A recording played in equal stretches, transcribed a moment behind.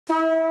Through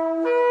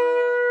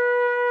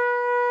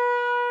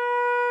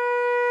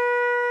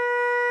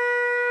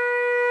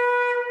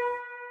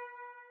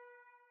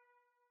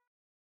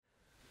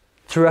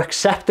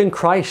accepting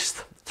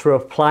Christ, through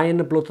applying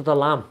the blood of the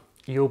Lamb,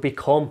 you'll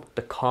become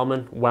the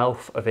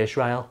commonwealth of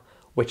Israel,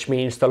 which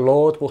means the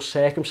Lord will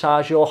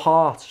circumcise your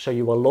heart so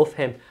you will love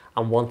him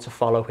and want to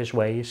follow his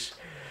ways.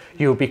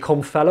 You'll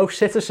become fellow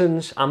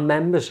citizens and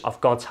members of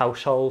God's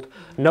household,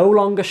 no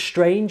longer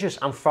strangers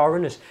and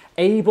foreigners,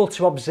 able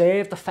to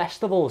observe the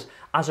festivals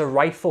as a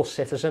rightful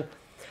citizen.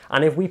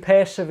 And if we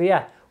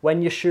persevere,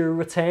 when Yeshua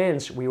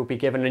returns, we will be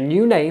given a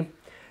new name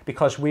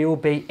because we will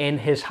be in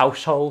his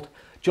household,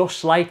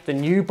 just like the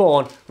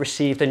newborn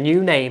received a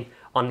new name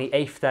on the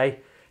 8th day,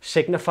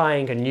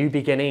 signifying a new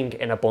beginning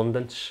in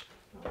abundance.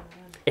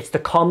 It's the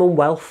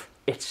commonwealth,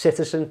 it's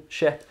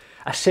citizenship.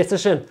 A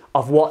citizen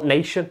of what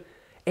nation?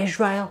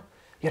 Israel.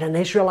 You're an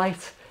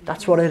Israelite.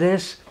 That's what it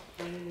is.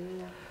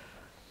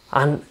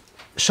 And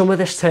some of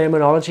this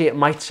terminology, it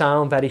might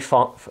sound very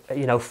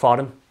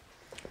foreign,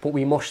 but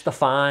we must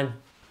define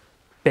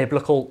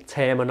biblical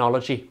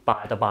terminology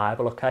by the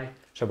Bible, okay?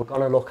 So we're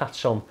going to look at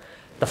some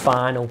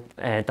defining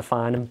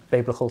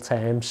biblical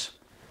terms.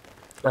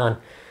 And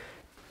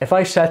if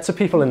I said to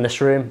people in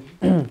this room,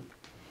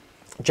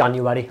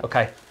 January,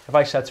 okay, if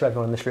I said to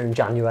everyone in this room,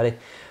 January,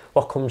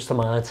 what comes to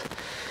mind?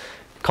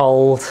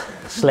 Cold,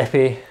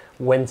 slippy,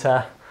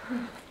 winter,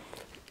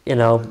 you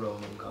know.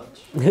 Roman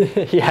gods.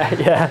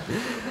 yeah.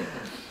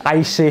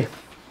 Icy.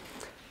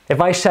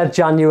 If I said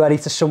January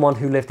to someone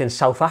who lived in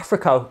South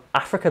Africa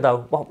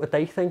though, what would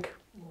they think?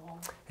 Warm.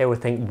 They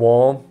would think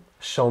warm,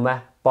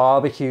 summer,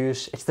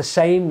 barbecues. It's the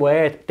same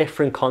word,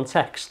 different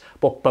context,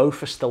 but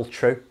both are still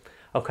true,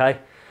 okay?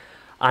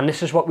 And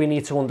this is what we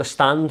need to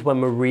understand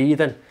when we're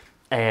reading,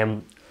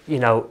 you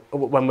know,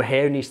 when we're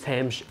hearing these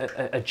terms,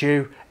 a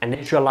Jew, an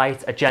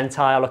Israelite, a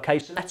Gentile, okay?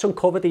 So let's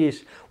uncover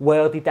these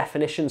worldly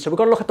definitions. So we're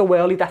going to look at the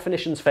worldly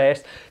definitions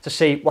first to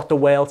see what the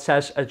world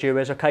says a Jew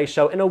is, okay?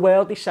 So in a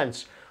worldly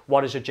sense,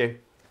 what is a Jew,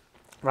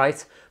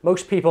 right?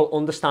 Most people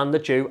understand the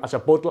Jew as a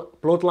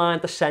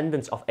bloodline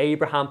descendant of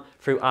Abraham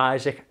through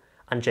Isaac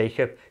and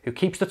Jacob, who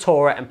keeps the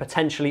Torah and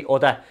potentially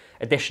other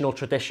additional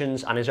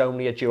traditions and is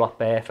only a Jew at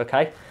birth,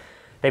 okay?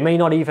 They may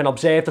not even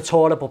observe the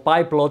Torah, but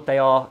by blood, they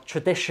are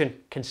tradition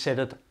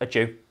considered a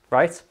Jew,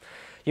 right?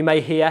 You may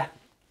hear,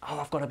 oh,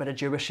 I've got a bit of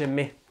Jewish in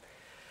me,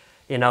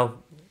 you know,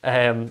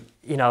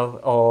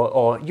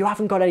 or you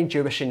haven't got any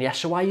Jewish in you,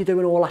 so why are you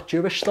doing all that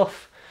Jewish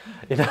stuff?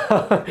 You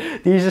know,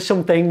 these are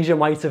some things you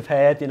might have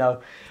heard, you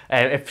know.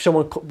 If I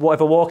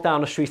walk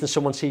down the street and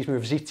someone sees me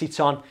with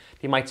tzitzit on,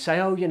 they might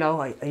say, oh, you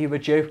know, are you a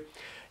Jew?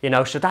 You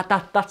know, so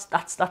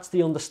that's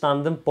the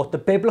understanding. But the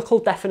biblical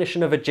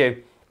definition of a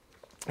Jew,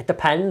 it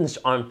depends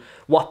on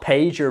what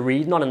page you're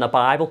reading on in the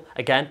Bible.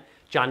 Again,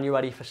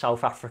 January for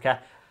South Africa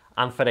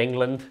and for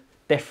England,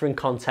 different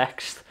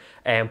context,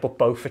 but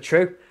both are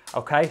true.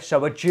 Okay,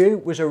 so a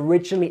Jew was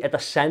originally a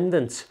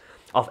descendant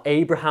of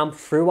Abraham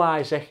through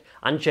Isaac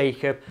and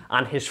Jacob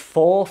and his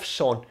fourth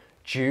son,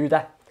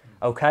 Judah.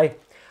 Okay,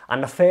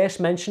 and the first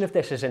mention of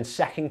this is in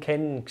 2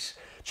 Kings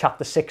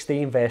chapter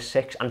 16 verse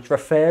 6, and it's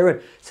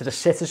referring to the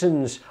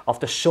citizens of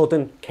the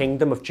southern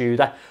kingdom of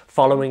Judah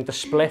following the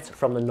split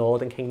from the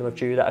northern kingdom of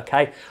Judah,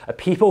 okay? A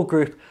people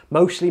group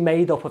mostly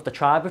made up of the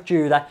tribe of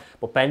Judah,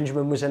 but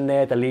Benjamin was in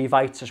there, the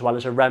Levites, as well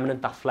as a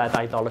remnant that fled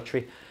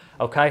idolatry,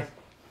 okay?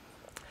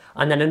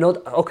 And then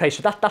another, okay,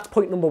 so that's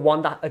point number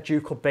one that a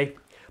Jew could be.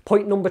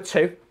 Point number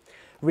two,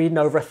 reading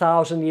over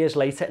 1,000 years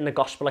later in the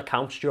gospel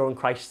accounts during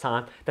Christ's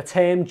time, the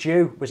term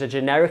Jew was a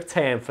generic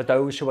term for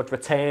those who had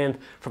returned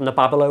from the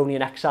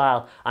Babylonian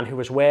exile and who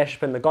was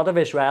worshipping the God of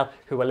Israel,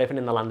 who were living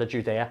in the land of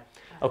Judea.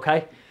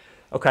 Okay?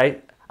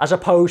 As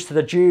opposed to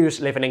the Jews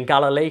living in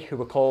Galilee, who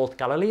were called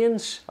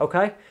Galileans.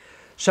 Okay?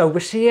 So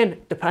we're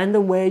seeing, depending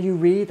on where you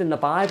read in the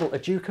Bible, a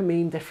Jew can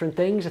mean different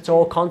things. It's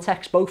all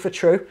context, both are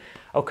true.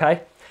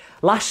 Okay?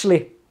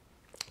 Lastly,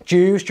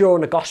 Jews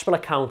during the gospel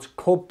account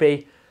could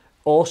be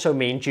also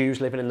mean Jews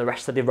living in the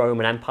rest of the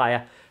Roman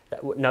Empire,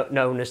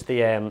 known as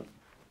the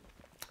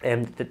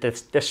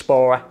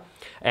diaspora.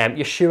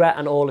 Yeshua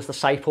and all his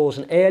disciples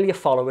and earlier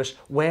followers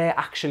were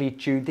actually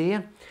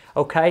Judean,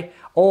 okay,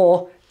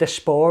 or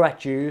diaspora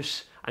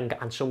Jews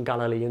and some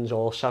Galileans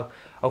also,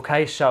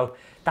 okay. So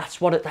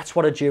that's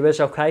what a Jew is,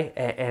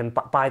 okay,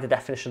 by the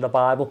definition of the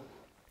Bible.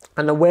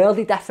 And the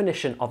worldly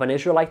definition of an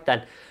Israelite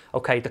then,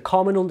 okay, the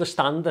common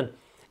understanding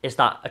is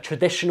that a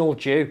traditional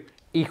Jew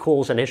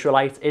equals an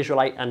Israelite.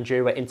 Israelite and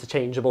Jew are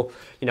interchangeable.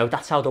 You know,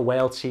 that's how the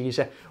world sees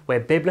it. Where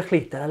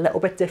biblically, they're a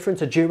little bit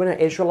different. A Jew and an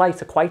Israelite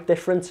are quite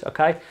different,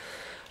 okay?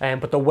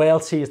 But the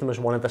world sees them as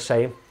one and the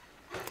same.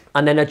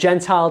 And then a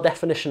Gentile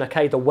definition,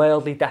 okay? The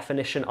worldly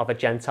definition of a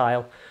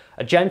Gentile.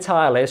 A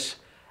Gentile is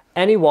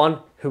anyone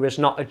who is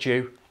not a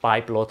Jew by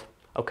blood,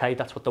 okay?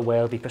 That's what the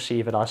worldly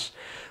perceive it as.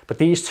 But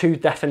these two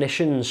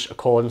definitions,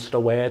 according to the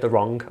word, are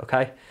wrong,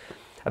 okay?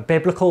 A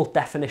biblical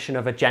definition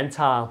of a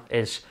Gentile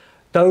is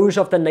those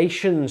of the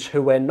nations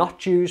who were not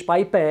Jews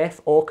by birth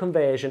or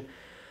conversion,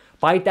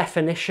 By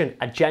definition,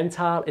 a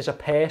Gentile is a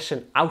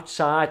person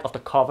outside of the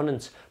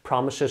covenant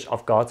promises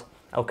of God.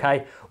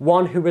 Okay,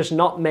 one who has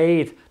not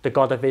made the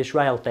God of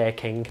Israel their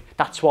king.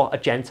 That's what a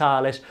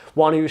Gentile is.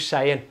 One who's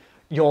saying,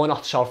 you're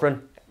not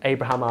sovereign,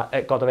 Abraham,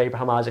 God of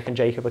Abraham, Isaac and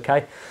Jacob.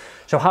 Okay,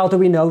 so how do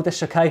we know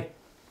this? Okay,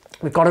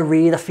 we've got to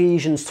read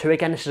Ephesians 2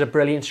 again. This is a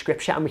brilliant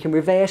scripture, and we can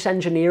reverse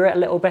engineer it a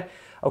little bit.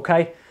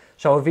 Okay,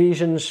 so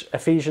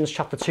Ephesians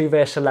chapter 2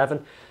 verse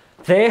 11.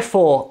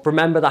 Therefore,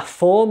 remember that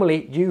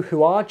formerly you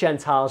who are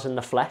Gentiles in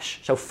the flesh,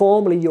 so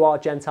formerly you are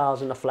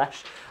Gentiles in the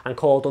flesh and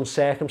called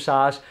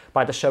uncircumcised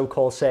by the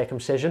so-called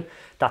circumcision,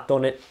 that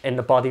done it in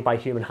the body by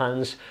human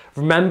hands.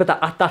 Remember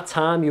that at that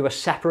time you were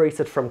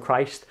separated from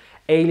Christ,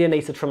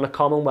 alienated from the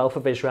commonwealth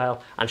of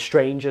Israel and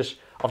strangers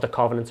of the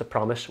covenant of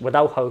promise,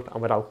 without hope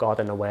and without God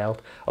in the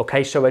world.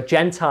 Okay, so a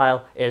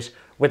Gentile is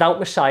without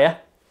Messiah,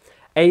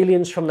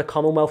 aliens from the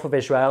commonwealth of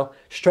Israel,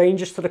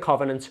 strangers to the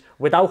covenant,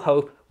 without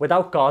hope,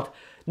 without God,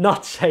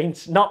 not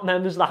saints, not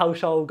members of the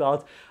household of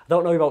God. I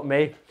don't know about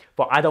me,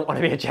 but I don't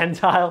want to be a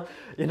Gentile.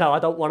 You know, I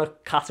don't want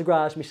to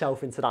categorise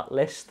myself into that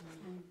list.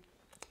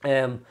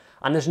 And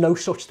there's no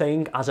such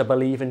thing as a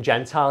believing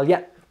Gentile.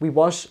 Yet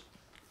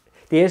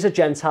there is a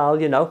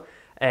Gentile, you know.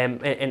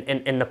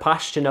 In the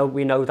past, you know,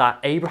 we know that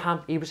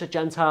Abraham, he was a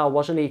Gentile,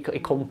 wasn't he?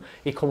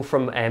 He come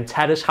from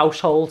Terah's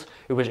household,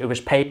 who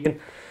was pagan.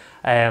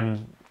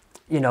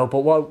 You know, but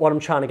what I'm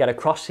trying to get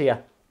across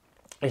here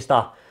is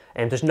that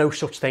there's no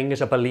such thing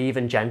as a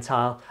believing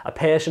Gentile. A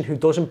person who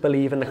doesn't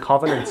believe in the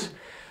covenant,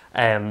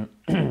 a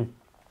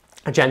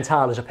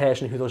Gentile is a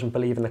person who doesn't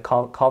believe in the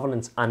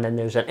covenant. And then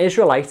there's an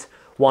Israelite,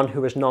 one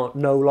who is no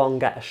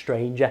longer a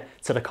stranger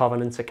to the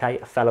covenant, okay,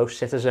 a fellow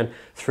citizen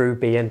through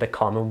being the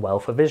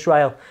commonwealth of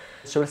Israel.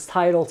 So let's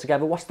tie it all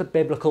together. What's the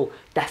biblical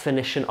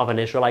definition of an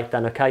Israelite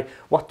then, okay?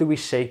 What do we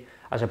see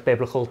as a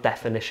biblical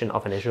definition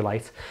of an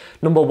Israelite?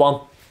 Number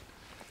one,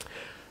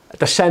 a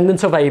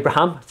descendant of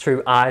Abraham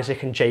through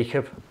Isaac and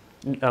Jacob,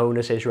 known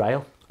as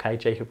Israel. Okay,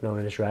 Jacob known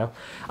as Israel.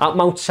 At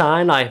Mount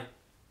Sinai,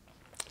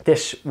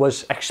 this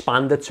was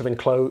expanded to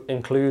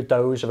include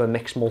those of a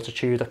mixed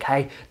multitude.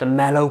 Okay, the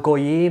Melo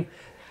Goyim,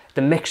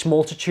 the mixed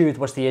multitude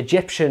was the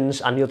Egyptians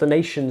and the other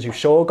nations who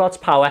saw God's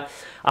power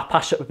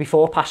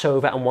before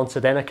Passover and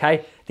wanted in.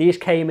 Okay, these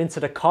came into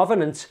the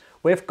covenant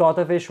with God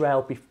of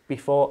Israel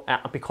before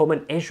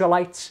becoming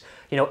Israelites.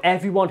 You know,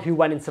 everyone who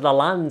went into the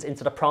land,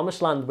 into the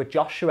promised land with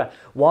Joshua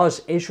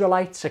was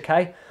Israelites,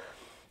 okay?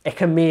 It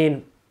can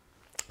mean,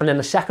 and then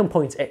the second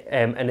point,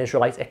 an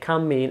Israelite, it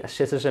can mean a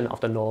citizen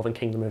of the northern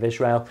kingdom of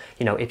Israel,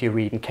 you know, if you're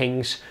reading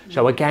Kings.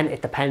 So again,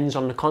 it depends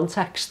on the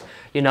context,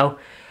 you know.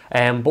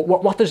 But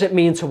what does it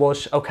mean to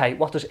us? Okay,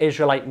 what does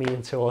Israelite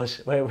mean to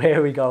us? Where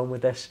are we going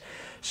with this?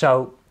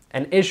 So,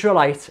 an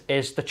Israelite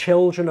is the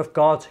children of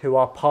God who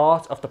are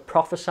part of the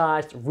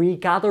prophesied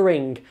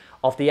regathering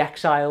of the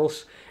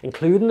exiles,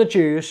 including the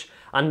Jews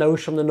and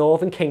those from the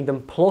northern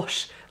kingdom,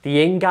 plus the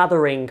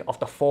ingathering of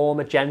the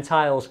former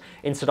Gentiles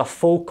into the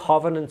full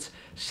covenant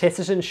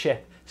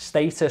citizenship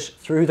status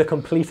through the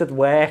completed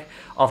work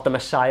of the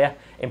Messiah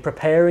in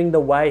preparing the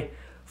way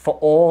for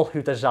all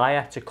who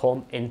desire to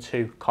come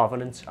into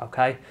covenant,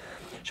 okay?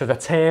 So the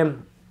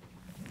term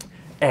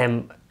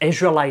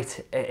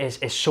Israelite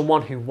is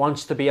someone who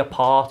wants to be a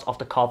part of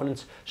the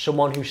covenant,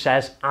 someone who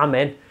says, I'm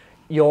in,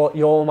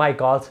 you're my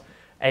God,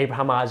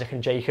 Abraham, Isaac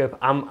and Jacob,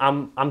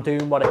 I'm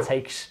doing what it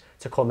takes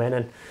to come in.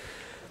 And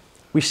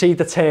we see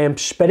the term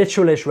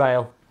spiritual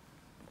Israel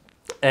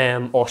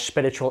or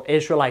spiritual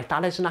Israelite,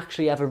 that isn't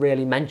actually ever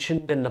really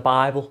mentioned in the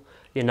Bible,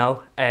 you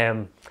know.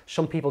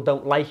 Some people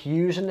don't like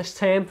using this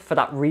term for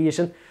that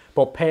reason,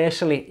 but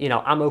personally, you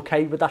know, I'm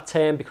okay with that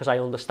term because I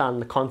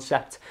understand the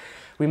concept.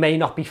 We may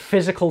not be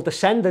physical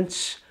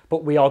descendants,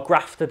 but we are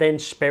grafted in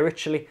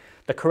spiritually.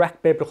 The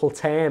correct biblical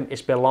term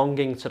is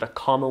belonging to the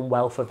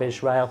commonwealth of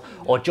Israel,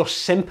 or just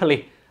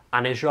simply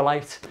an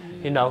Israelite,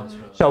 you know.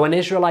 So an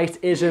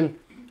Israelite is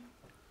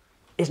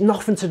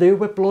nothing to do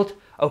with blood,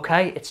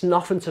 okay? It's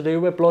nothing to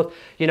do with blood.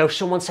 You know,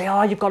 someone say,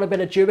 oh, you've got a bit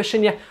of Jewish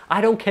in you.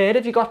 I don't care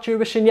if you got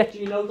Jewish in you.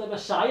 You know the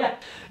Messiah.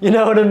 You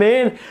know what I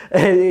mean?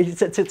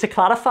 To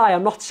clarify,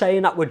 I'm not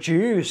saying that we're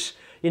Jews.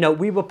 You know,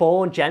 we were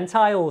born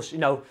Gentiles, you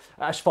know,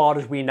 as far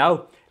as we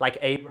know, like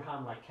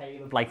Abraham, like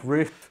Caleb, like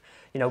Ruth.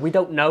 You know, we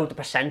don't know the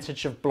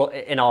percentage of blood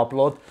in our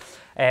blood,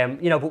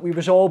 you know, but we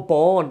was all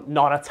born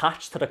not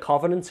attached to the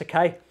covenant,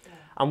 okay?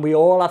 And we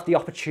all have the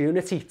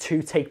opportunity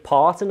to take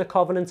part in the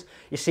covenant.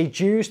 You see,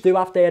 Jews do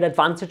have their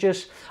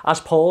advantages. As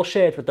Paul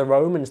shared with the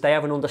Romans, they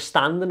have an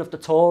understanding of the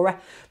Torah.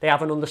 They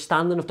have an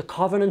understanding of the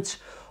covenant.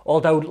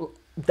 Although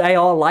they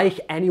are like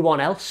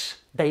anyone else,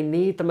 they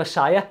need the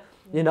Messiah.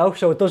 You know,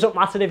 so it doesn't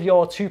matter if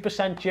you're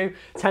 2% Jew,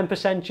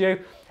 10% Jew.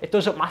 It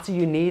doesn't matter.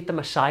 You need the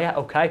Messiah,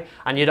 okay?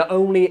 And you're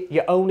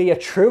only a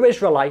true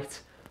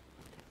Israelite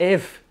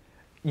if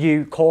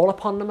you call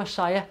upon the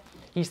Messiah.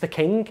 He's the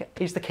king.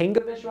 He's the king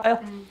of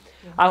Israel.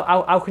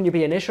 How can you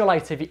be an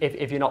Israelite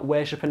if you're not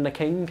worshipping the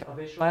king of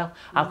Israel?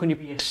 How can you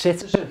be a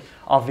citizen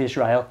of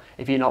Israel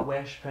if you're not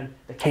worshipping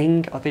the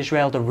king of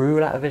Israel, the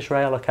ruler of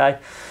Israel, okay?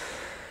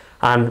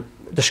 And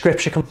the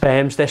scripture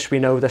confirms this. We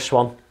know this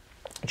one.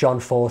 John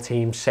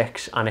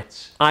 14:6, and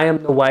it's, I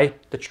am the way,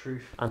 the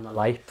truth, and the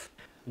life.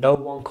 No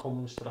one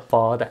comes to the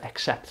Father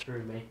except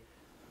through me.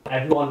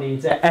 Everyone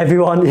needs it.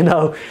 Everyone, you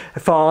know,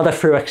 Father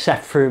through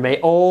except through me.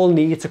 All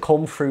need to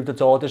come through the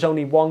door. There's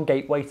only one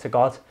gateway to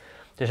God.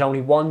 There's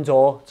only one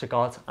door to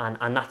God,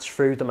 and that's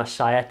through the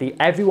Messiah.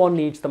 Everyone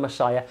needs the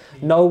Messiah.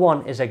 No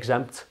one is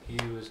exempt. He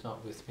who is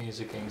not with me is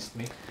against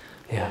me.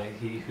 Yeah.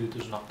 He who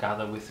does not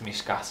gather with me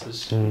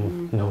scatters.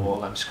 Know all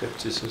them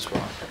scriptures as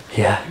well.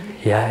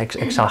 Yeah,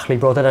 exactly,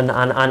 brother.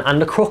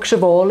 And the crux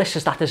of all this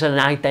is that there's an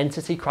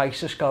identity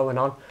crisis going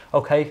on.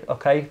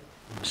 Okay,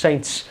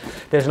 saints,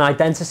 there's an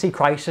identity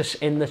crisis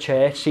in the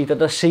church. See, the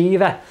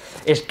deceiver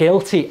is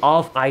guilty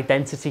of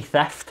identity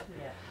theft,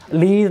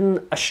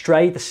 leading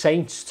astray the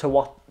saints to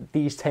what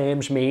these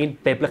terms mean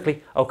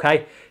biblically.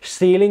 Okay,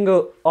 stealing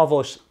of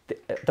us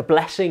the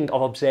blessing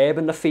of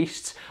observing the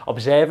feasts,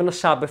 observing the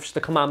Sabbaths,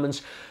 the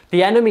commandments.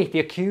 The enemy, the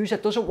accuser,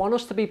 doesn't want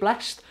us to be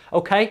blessed.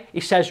 Okay, he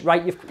says,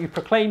 right, you've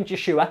proclaimed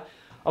Yeshua.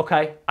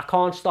 Okay, I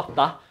can't stop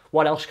that.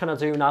 What else can I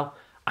do now?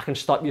 I can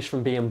stop you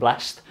from being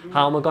blessed.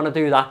 How am I going to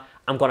do that?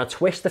 I'm going to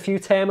twist a few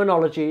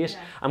terminologies.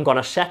 I'm going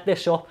to set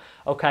this up.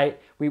 Okay,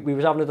 we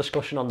was having a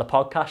discussion on the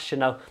podcast, you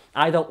know.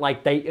 I don't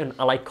like dating,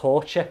 I like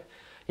courtship.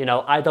 You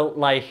know, I don't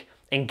like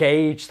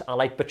engaged, I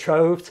like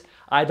betrothed.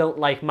 I don't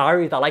like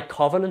married, I like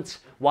covenant.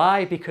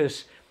 Why?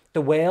 Because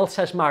the world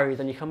says married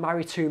and you can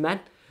marry two men.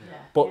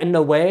 But in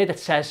the word it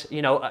says,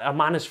 you know, a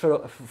man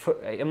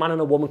a man and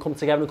a woman come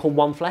together and become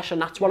one flesh,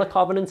 and that's what a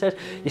covenant is.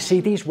 You see,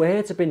 these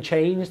words have been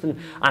changed,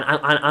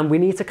 and we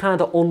need to kind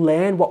of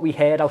unlearn what we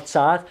heard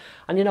outside.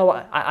 And you know,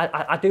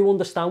 I do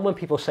understand when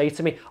people say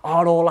to me,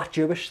 oh, all that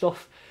Jewish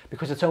stuff,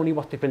 because it's only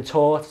what they've been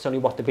taught, it's only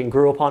what they've been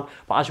grew up on.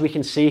 But as we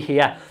can see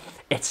here,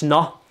 it's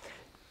not.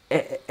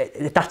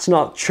 That's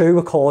not true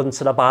according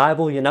to the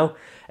Bible, you know.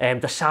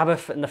 The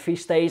Sabbath and the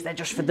feast days, they're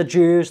just for the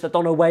Jews. They're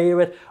done away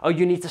with. Oh,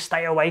 you need to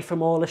stay away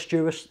from all this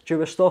Jewish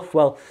stuff.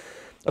 Well,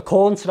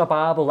 according to the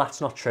Bible, that's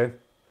not true.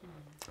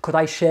 Could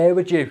I share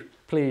with you,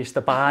 please,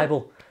 the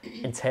Bible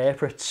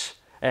interprets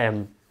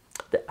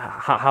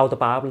how the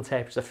Bible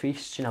interprets the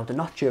feasts? You know, they're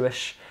not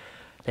Jewish.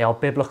 They are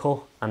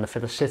biblical, and they're for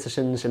the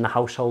citizens in the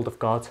household of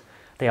God.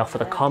 They are for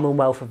the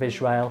commonwealth of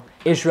Israel.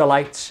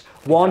 Israelites,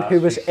 one who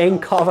was in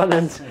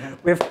covenant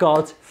with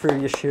God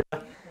through Yeshua.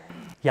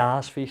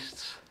 Yah's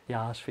feasts.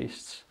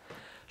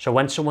 So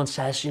when someone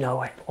says, you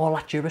know, all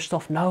that Jewish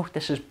stuff, no,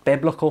 this is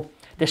biblical.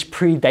 This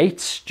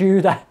predates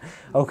Judah,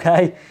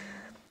 okay?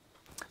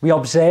 We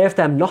observe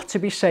them not to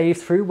be saved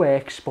through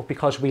works, but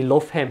because we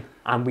love him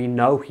and we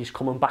know he's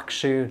coming back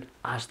soon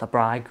as the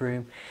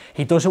bridegroom.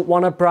 He doesn't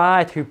want a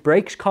bride who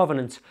breaks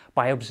covenant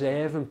by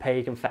observing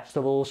pagan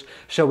festivals.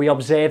 So we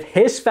observe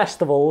his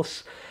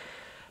festivals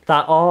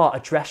that are a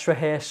dress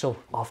rehearsal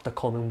of the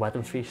coming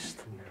wedding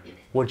feast.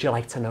 Would you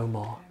like to know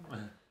more?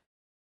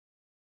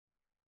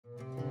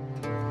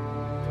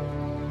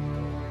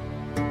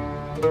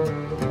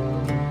 Thank you.